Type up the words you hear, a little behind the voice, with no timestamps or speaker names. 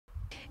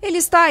Ele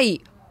está aí,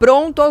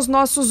 pronto aos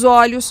nossos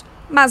olhos,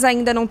 mas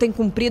ainda não tem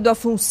cumprido a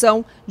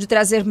função de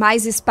trazer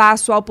mais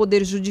espaço ao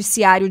Poder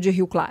Judiciário de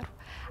Rio Claro.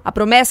 A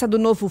promessa do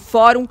Novo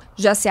Fórum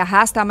já se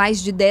arrasta há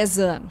mais de 10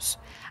 anos.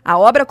 A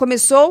obra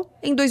começou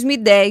em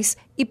 2010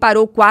 e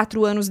parou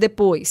 4 anos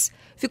depois.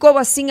 Ficou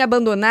assim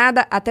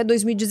abandonada até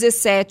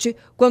 2017,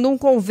 quando um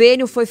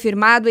convênio foi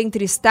firmado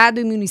entre Estado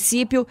e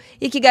município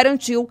e que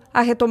garantiu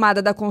a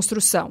retomada da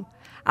construção.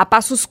 A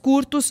passos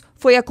curtos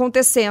foi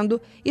acontecendo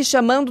e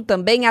chamando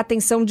também a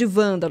atenção de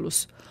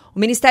vândalos. O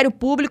Ministério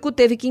Público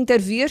teve que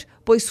intervir,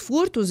 pois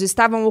furtos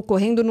estavam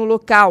ocorrendo no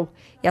local.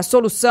 E a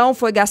solução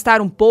foi gastar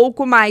um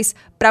pouco mais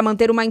para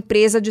manter uma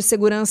empresa de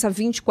segurança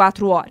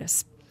 24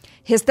 horas.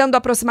 Restando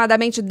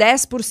aproximadamente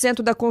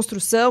 10% da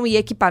construção e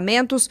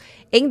equipamentos,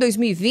 em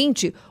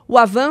 2020, o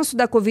avanço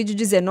da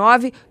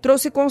Covid-19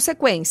 trouxe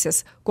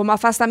consequências, como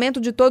afastamento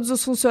de todos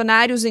os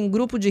funcionários em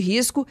grupo de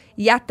risco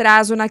e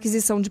atraso na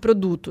aquisição de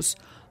produtos.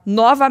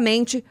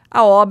 Novamente,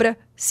 a obra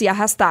se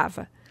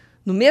arrastava.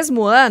 No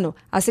mesmo ano,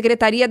 a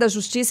Secretaria da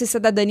Justiça e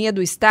Cidadania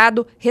do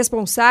Estado,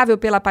 responsável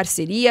pela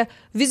parceria,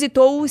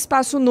 visitou o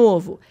Espaço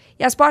Novo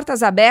e as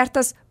portas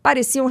abertas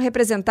pareciam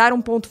representar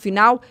um ponto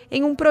final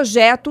em um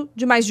projeto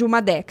de mais de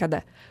uma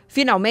década.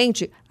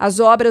 Finalmente, as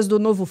obras do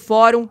Novo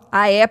Fórum,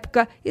 à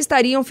época,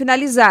 estariam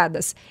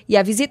finalizadas e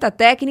a visita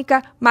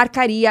técnica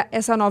marcaria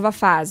essa nova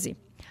fase.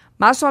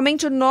 Mas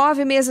somente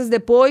 9 meses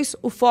depois,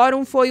 o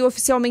fórum foi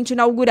oficialmente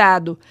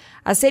inaugurado.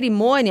 A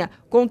cerimônia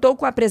contou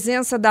com a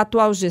presença da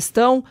atual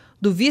gestão,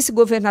 do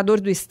vice-governador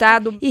do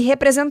estado e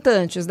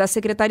representantes da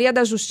Secretaria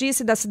da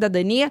Justiça e da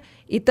Cidadania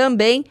e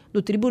também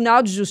do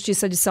Tribunal de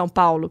Justiça de São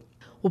Paulo.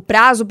 O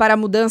prazo para a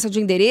mudança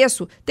de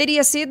endereço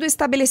teria sido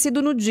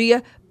estabelecido no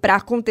dia para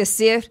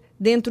acontecer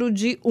dentro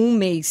de 1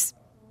 mês.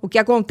 O que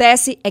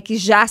acontece é que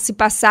já se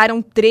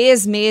passaram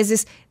 3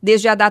 meses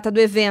desde a data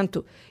do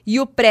evento e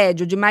o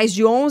prédio de mais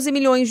de 11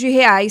 milhões de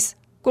reais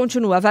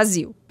continua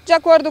vazio. De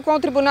acordo com o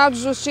Tribunal de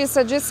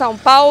Justiça de São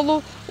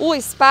Paulo, o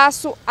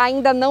espaço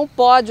ainda não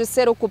pode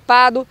ser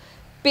ocupado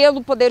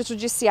pelo Poder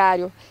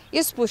Judiciário.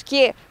 Isso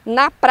porque,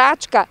 na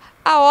prática,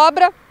 a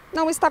obra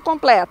não está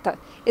completa.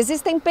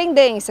 Existem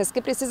pendências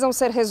que precisam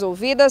ser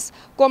resolvidas,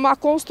 como a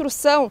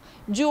construção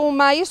de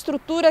uma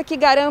estrutura que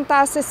garanta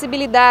a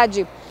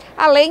acessibilidade,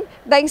 além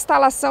da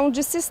instalação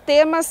de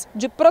sistemas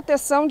de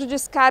proteção de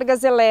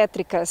descargas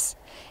elétricas.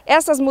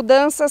 Essas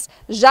mudanças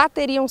já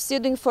teriam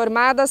sido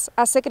informadas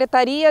à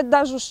Secretaria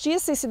da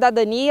Justiça e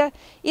Cidadania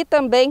e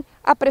também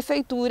à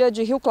Prefeitura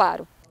de Rio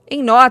Claro.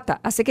 Em nota,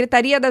 a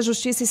Secretaria da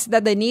Justiça e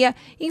Cidadania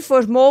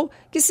informou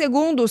que,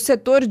 segundo o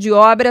setor de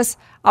obras,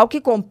 ao que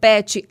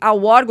compete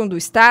ao órgão do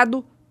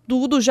Estado,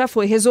 tudo já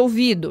foi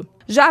resolvido.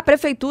 Já a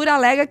Prefeitura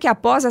alega que,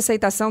 após a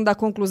aceitação da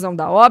conclusão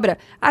da obra,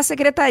 a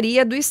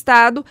Secretaria do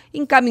Estado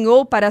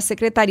encaminhou para a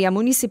Secretaria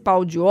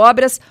Municipal de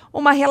Obras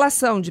uma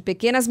relação de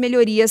pequenas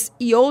melhorias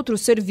e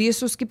outros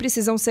serviços que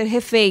precisam ser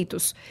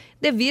refeitos,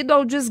 devido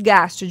ao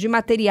desgaste de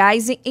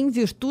materiais em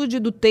virtude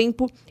do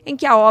tempo em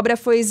que a obra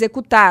foi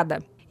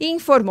executada. E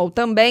informou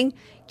também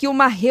que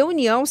uma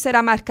reunião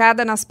será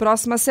marcada nas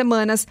próximas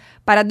semanas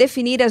para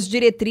definir as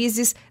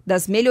diretrizes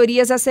das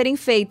melhorias a serem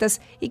feitas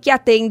e que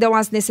atendam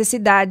às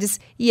necessidades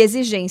e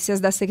exigências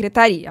da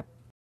Secretaria.